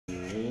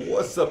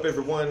What's up,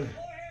 everyone?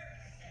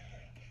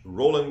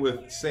 Rolling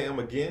with Sam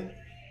again.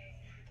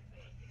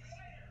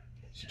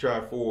 She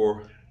tried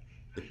for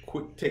the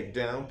quick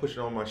takedown,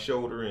 pushing on my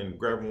shoulder and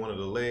grabbing one of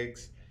the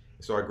legs.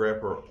 So I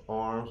grab her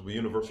arms with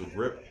universal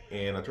grip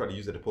and I try to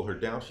use it to pull her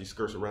down. She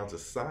skirts around to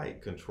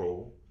side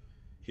control.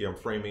 Here I'm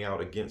framing out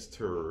against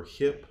her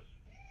hip.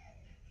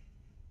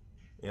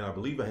 And I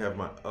believe I have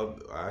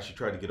I actually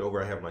tried to get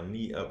over. I have my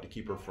knee up to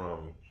keep her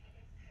from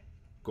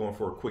going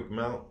for a quick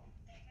mount.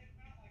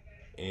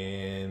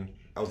 And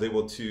I was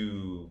able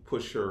to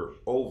push her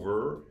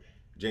over.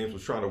 James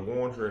was trying to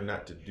warn her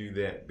not to do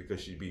that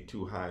because she'd be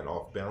too high and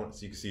off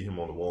balance. You can see him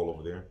on the wall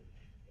over there.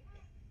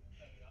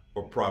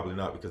 Or probably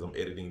not because I'm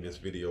editing this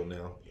video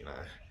now and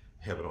I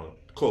have it on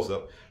close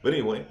up. But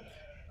anyway,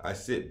 I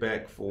sit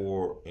back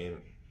for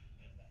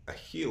a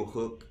heel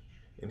hook.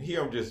 And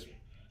here I'm just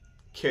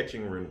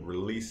catching and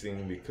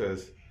releasing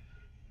because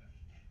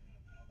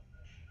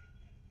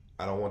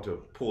I don't want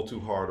to pull too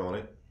hard on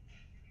it.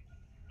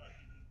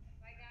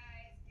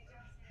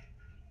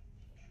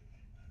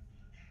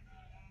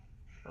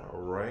 All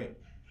right.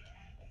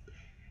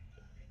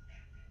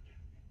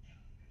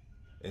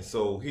 And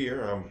so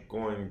here I'm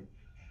going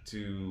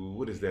to,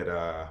 what is that?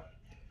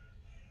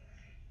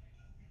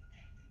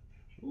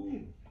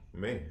 Ooh,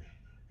 man.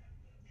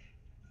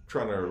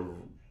 Trying to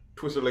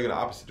twist her leg in the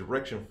opposite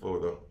direction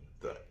for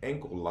the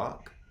ankle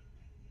lock.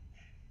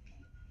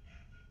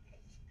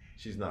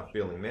 She's not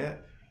feeling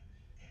that.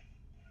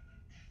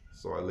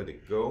 So I let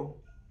it go.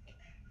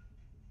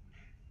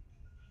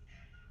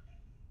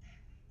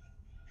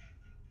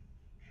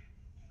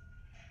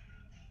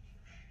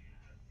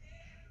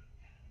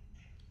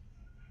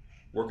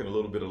 Working a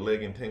little bit of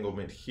leg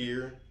entanglement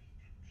here.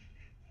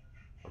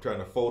 I'm trying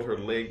to fold her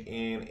leg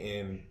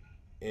in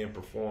and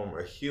perform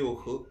a heel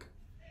hook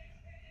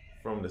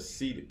from the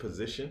seated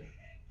position.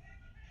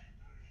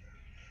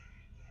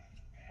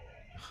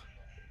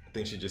 I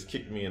think she just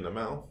kicked me in the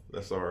mouth.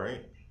 That's all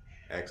right.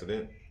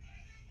 Accident.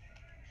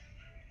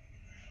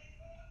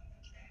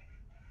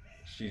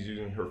 She's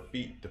using her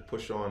feet to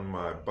push on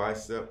my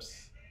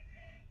biceps.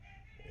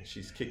 And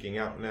she's kicking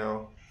out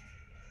now.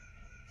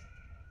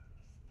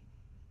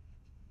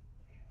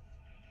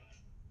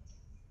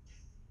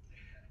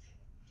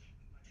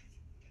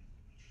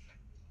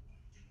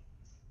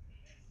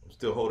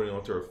 Still holding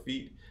onto her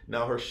feet.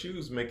 Now her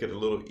shoes make it a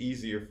little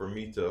easier for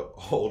me to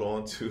hold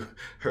on to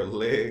her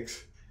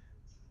legs.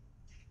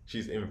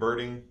 She's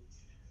inverting.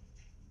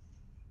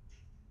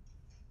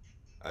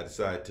 I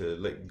decide to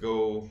let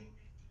go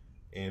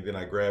and then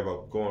I grab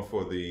up, going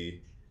for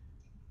the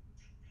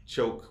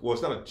choke. Well,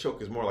 it's not a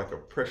choke, it's more like a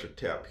pressure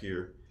tap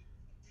here.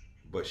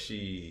 But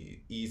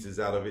she eases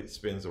out of it,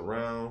 spins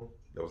around.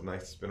 That was nice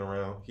to spin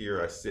around. Here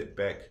I sit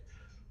back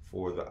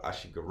for the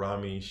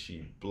ashigarami.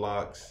 She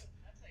blocks.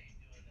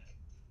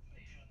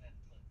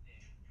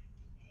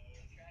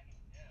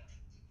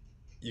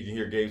 You can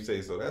hear Gabe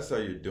say, so that's how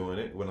you're doing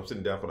it, when I'm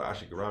sitting down for the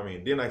ashigarami.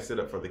 And then I sit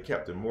up for the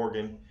Captain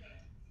Morgan.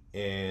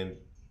 And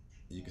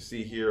you can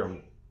see here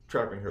I'm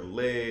trapping her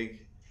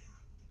leg.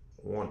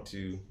 I want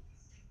to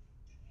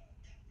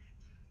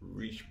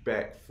reach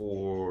back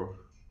for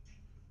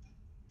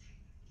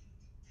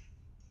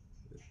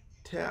the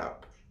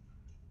tap.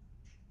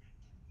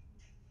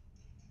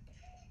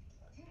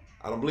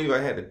 I don't believe I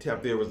had the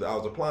tap there. I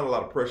was applying a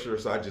lot of pressure,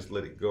 so I just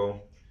let it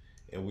go.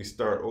 And we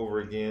start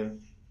over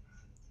again.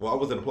 Well, I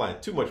wasn't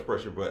applying too much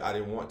pressure, but I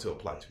didn't want to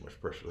apply too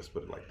much pressure. Let's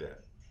put it like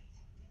that.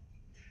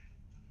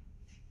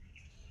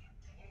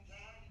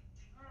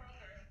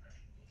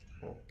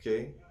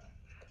 Okay.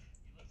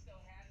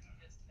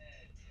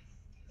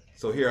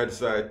 So here I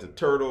decide to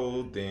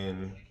turtle,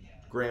 then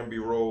Granby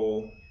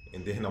roll,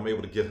 and then I'm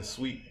able to get a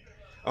sweep.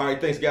 All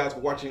right, thanks guys for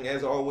watching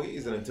as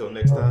always, and until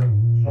next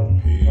time,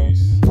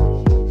 peace.